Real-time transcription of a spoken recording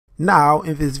Now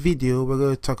in this video we're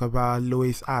going to talk about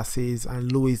Lewis acids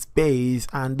and Lewis base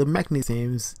and the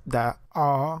mechanisms that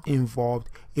are involved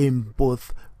in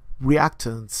both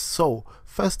reactants. So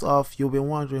first off, you'll be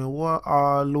wondering, what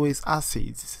are Lewis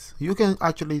acids? You can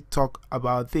actually talk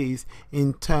about this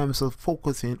in terms of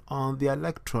focusing on the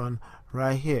electron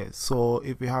right here. So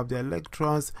if you have the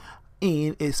electrons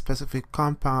in a specific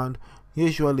compound,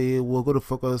 usually we're going to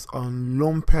focus on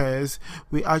lone pairs.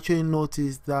 We actually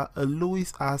notice that a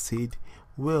Lewis acid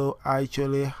will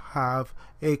actually have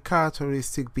a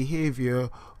characteristic behavior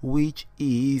which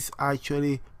is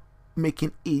actually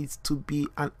making it to be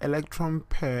an electron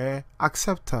pair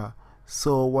acceptor.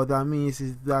 So what that means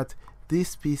is that this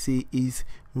species is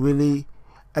really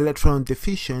electron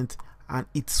deficient and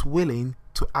it's willing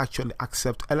to actually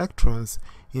accept electrons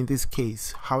in this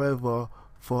case. However,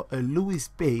 for a Lewis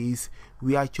base,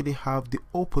 we actually have the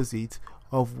opposite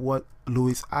of what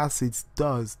Lewis acids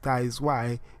does. That is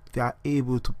why they are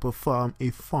able to perform a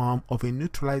form of a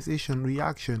neutralization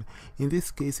reaction. In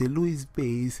this case, a Lewis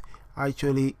base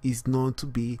actually is known to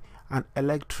be an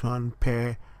electron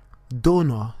pair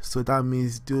donor. So that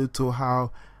means due to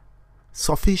how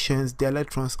sufficient the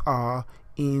electrons are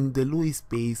in the Lewis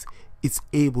base, it's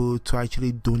able to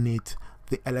actually donate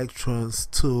the electrons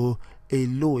to a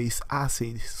Lewis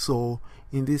acid. So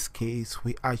in this case,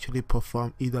 we actually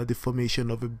perform either the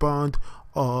formation of a bond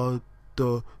or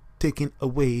the taking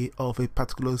away of a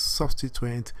particular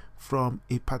substituent from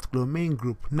a particular main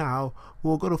group. Now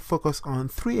we're going to focus on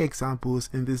 3 examples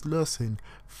in this lesson.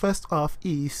 First off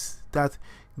is that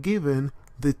given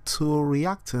the 2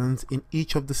 reactants in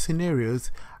each of the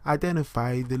scenarios,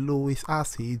 identify the Lewis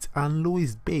acids and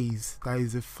Lewis base. That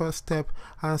is the first step,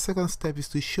 and the second step is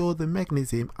to show the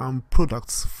mechanism and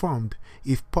products formed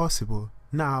if possible.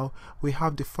 Now we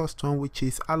have the first one, which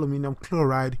is aluminum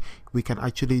chloride. We can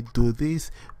actually do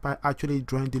this by actually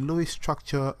drawing the Lewis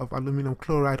structure of aluminum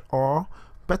chloride, or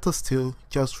better still,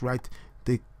 just write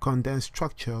the condensed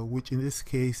structure, which in this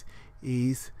case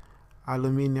is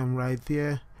aluminum right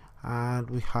there,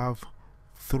 and we have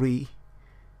 3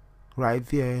 right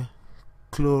there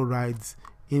chlorides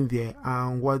in there.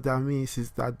 And what that means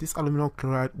is that this aluminum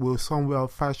chloride will somewhere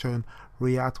fashion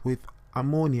react with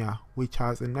ammonia, which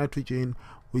has a nitrogen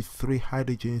with 3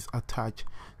 hydrogens attached.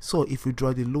 So if we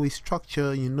draw the Lewis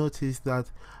structure, you notice that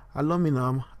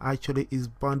aluminum actually is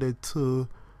bonded to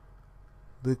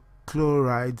the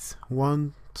chlorides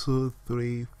 1 2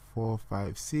 3 4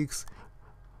 5 6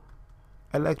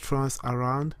 electrons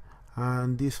around,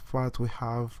 and this part we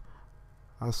have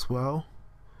as well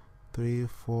 3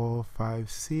 4 5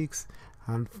 6,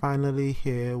 and finally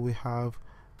here we have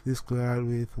this chloride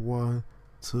with 1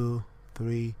 2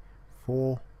 3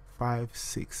 4 5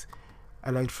 6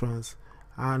 electrons.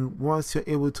 And once you're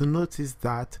able to notice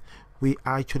that, we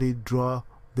actually draw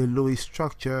the Lewis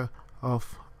structure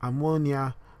of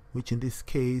ammonia, which in this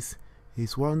case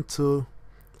is 1 2,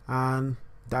 and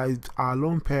that is our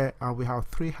lone pair, and we have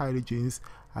 3 hydrogens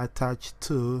attached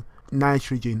to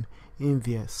nitrogen in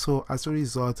there. So as a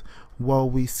result,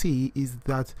 what we see is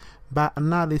that by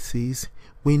analysis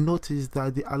we notice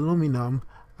that the aluminum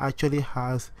actually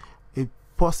has a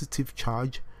positive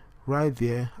charge right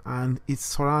there, and it's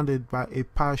surrounded by a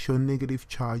partial negative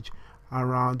charge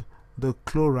around the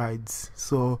chlorides.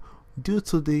 So due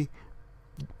to the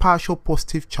partial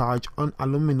positive charge on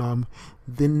aluminum,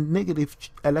 the negative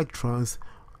electrons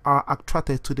are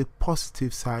attracted to the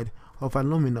positive side of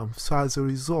aluminum. So as a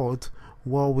result,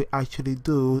 what we actually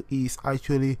do is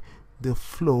actually the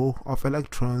flow of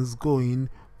electrons going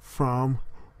from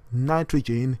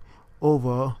nitrogen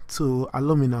over to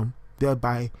aluminum.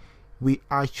 Thereby we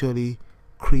actually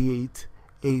create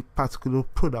a particular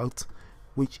product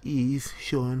which is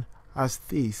shown as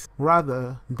this.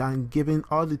 Rather than giving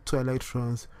all the 2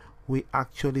 electrons, we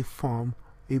actually form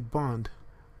a bond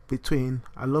between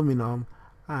aluminum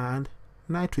and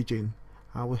nitrogen,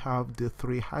 and we have the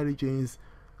 3 hydrogens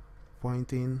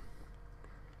pointing,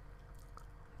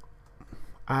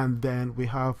 and then we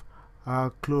have our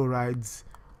chlorides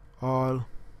all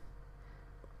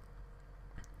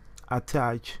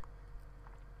attached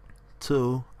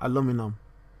to aluminum.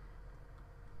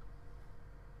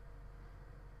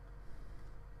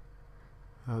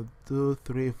 I'll do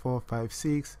 3 4 5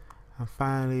 6, and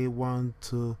finally 1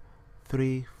 2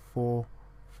 3 4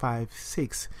 5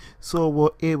 6. So we're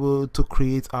able to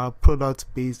create our product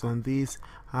based on this.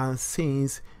 And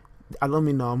since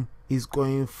aluminum is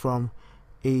going from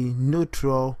a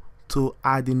neutral to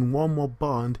adding 1 more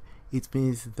bond, it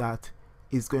means that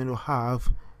it's going to have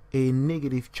a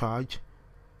negative charge.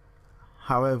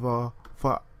 However,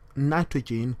 for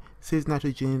nitrogen, since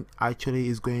nitrogen actually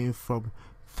is going from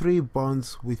 3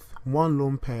 bonds with 1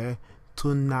 lone pair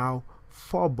to now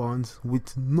 4 bonds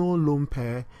with no lone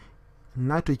pair,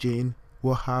 nitrogen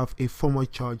will have a formal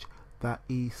charge that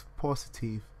is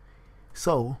positive.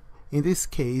 So in this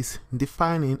case,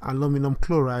 defining aluminum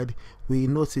chloride, we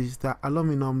notice that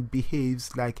aluminum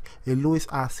behaves like a Lewis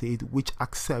acid which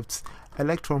accepts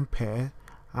electron pair,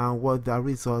 and what that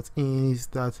results in is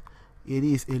that it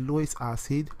is a Lewis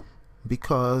acid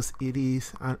because it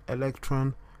is an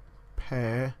electron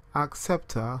pair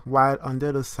acceptor, while on the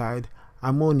other side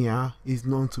ammonia is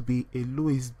known to be a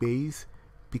Lewis base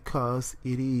because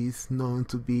it is known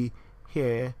to be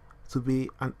here to be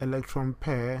an electron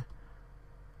pair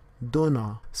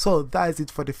donor. So that is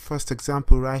it for the first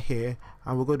example right here,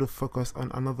 and we're going to focus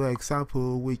on another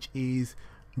example, which is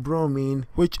bromine,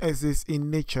 which exists in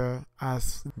nature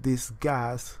as this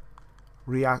gas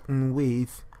reacting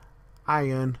with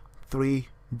iron 3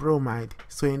 bromide.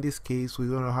 So in this case we're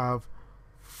going to have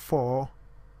 4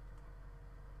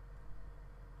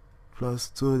 plus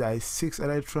 2, that is 6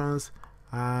 electrons,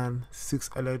 and 6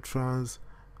 electrons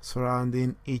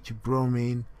surrounding each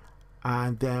bromine,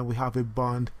 and then we have a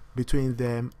bond between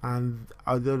them, and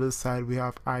on the other side we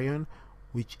have iron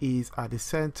which is at the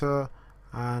center,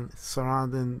 and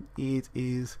surrounding it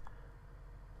is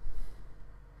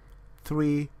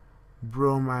 3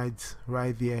 bromides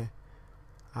right there.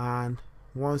 And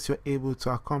once you're able to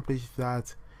accomplish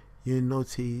that, you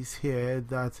notice here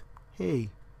that, hey,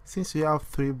 since we have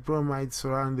 3 bromides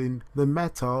surrounding the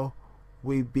metal,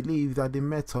 we believe that the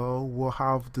metal will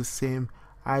have the same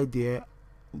idea,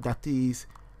 that is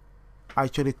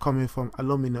actually coming from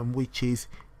aluminum, which is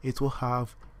it will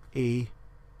have a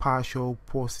partial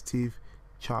positive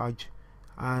charge,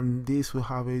 and this will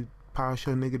have a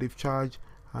partial negative charge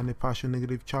and a partial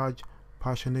negative charge,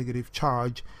 partial negative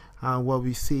charge. And what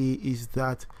we see is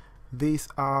that these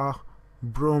are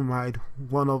bromide.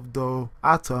 One of the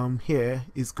atom here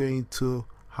is going to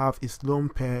have its lone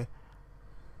pair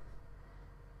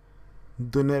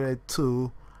donated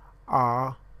to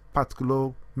our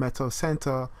particular metal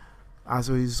center. As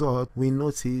a result, we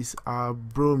notice our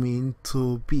bromine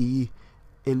to be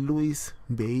a Lewis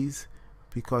base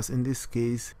because in this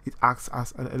case it acts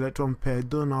as an electron pair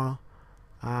donor,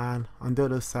 and on the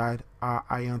other side our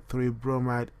iron 3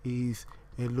 bromide is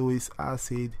a Lewis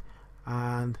acid,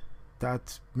 and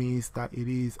that means that it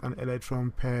is an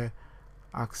electron pair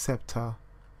acceptor.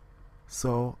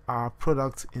 So our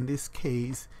product in this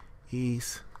case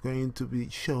is going to be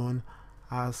shown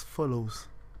as follows.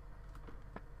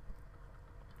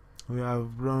 We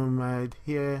have bromide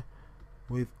here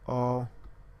with all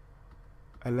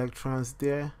electrons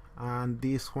there, and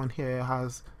this one here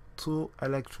has 2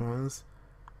 electrons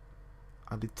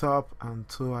at the top and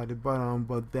 2 at the bottom,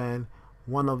 but then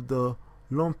one of the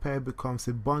lone pair becomes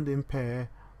a bonding pair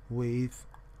with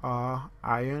our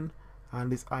iron,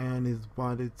 and this iron is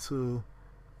bonded to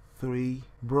 3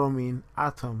 bromine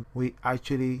atom. We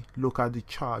actually look at the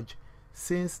charge.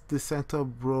 Since the center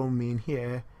bromine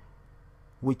here,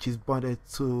 which is bonded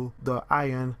to the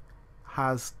iron,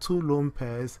 has 2 lone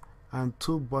pairs and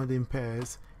 2 bonding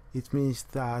pairs, it means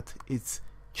that its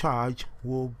charge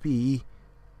will be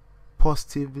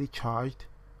positively charged.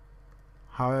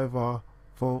 However,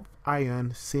 for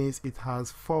iron, since it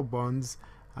has 4 bonds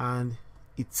and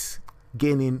it's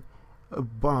gaining a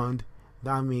bond,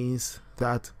 that means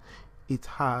that it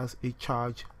has a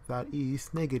charge that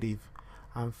is negative.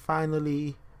 And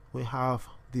finally we have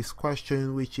this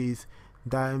question, which is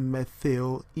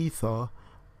dimethyl ether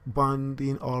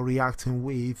bonding or reacting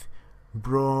with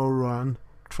boron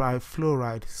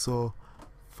trifluoride. So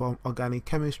from organic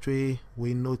chemistry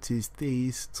we notice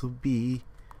this to be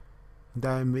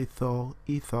dimethyl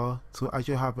ether to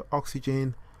actually have an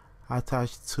oxygen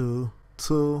attached to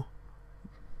 2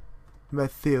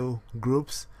 methyl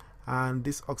groups, and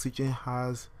this oxygen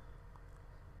has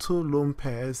 2 lone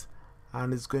pairs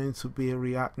and it's going to be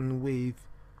reacting with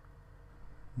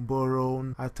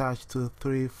boron attached to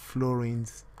 3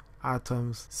 fluorines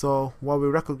atoms. So what we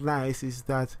recognize is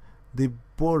that the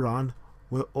boron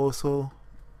will also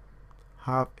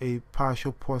have a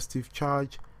partial positive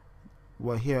charge,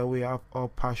 well here we have a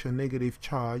partial negative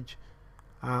charge,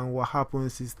 and what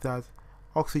happens is that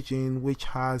oxygen, which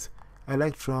has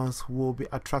electrons, will be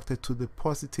attracted to the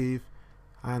positive,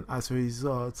 and as a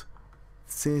result,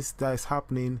 since that is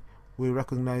happening, we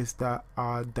recognize that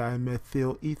our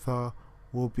dimethyl ether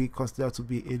will be considered to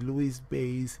be a Lewis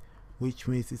base, which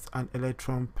means it's an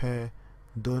electron pair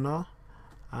donor,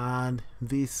 and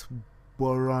this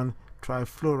boron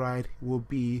trifluoride will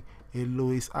be a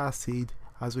Lewis acid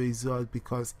as a result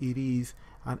because it is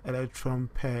an electron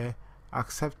pair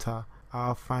acceptor.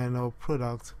 Our final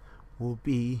product will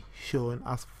be shown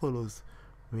as follows.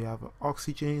 We have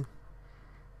oxygen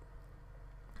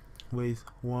with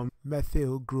one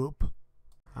methyl group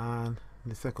and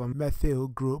the second methyl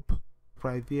group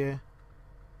right there.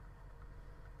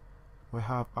 We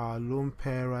have our lone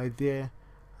pair right there,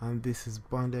 and this is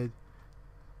bonded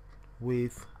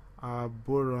with our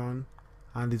boron,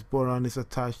 and this boron is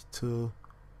attached to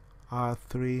our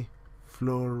 3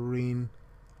 fluorine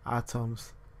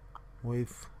atoms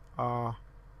with our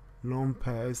lone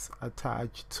pairs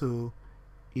attached to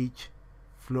each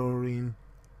fluorine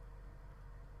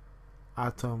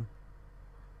atom.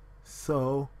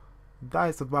 So that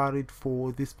is about it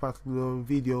for this particular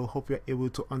video. Hope you're able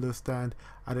to understand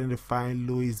identifying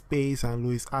Lewis base and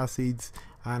Lewis acids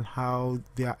and how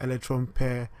their electron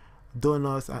pair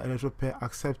donors and electron pair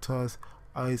acceptors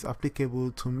is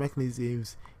applicable to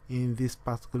mechanisms in this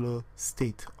particular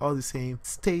state. All the same,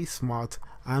 stay smart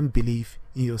and believe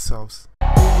in yourselves.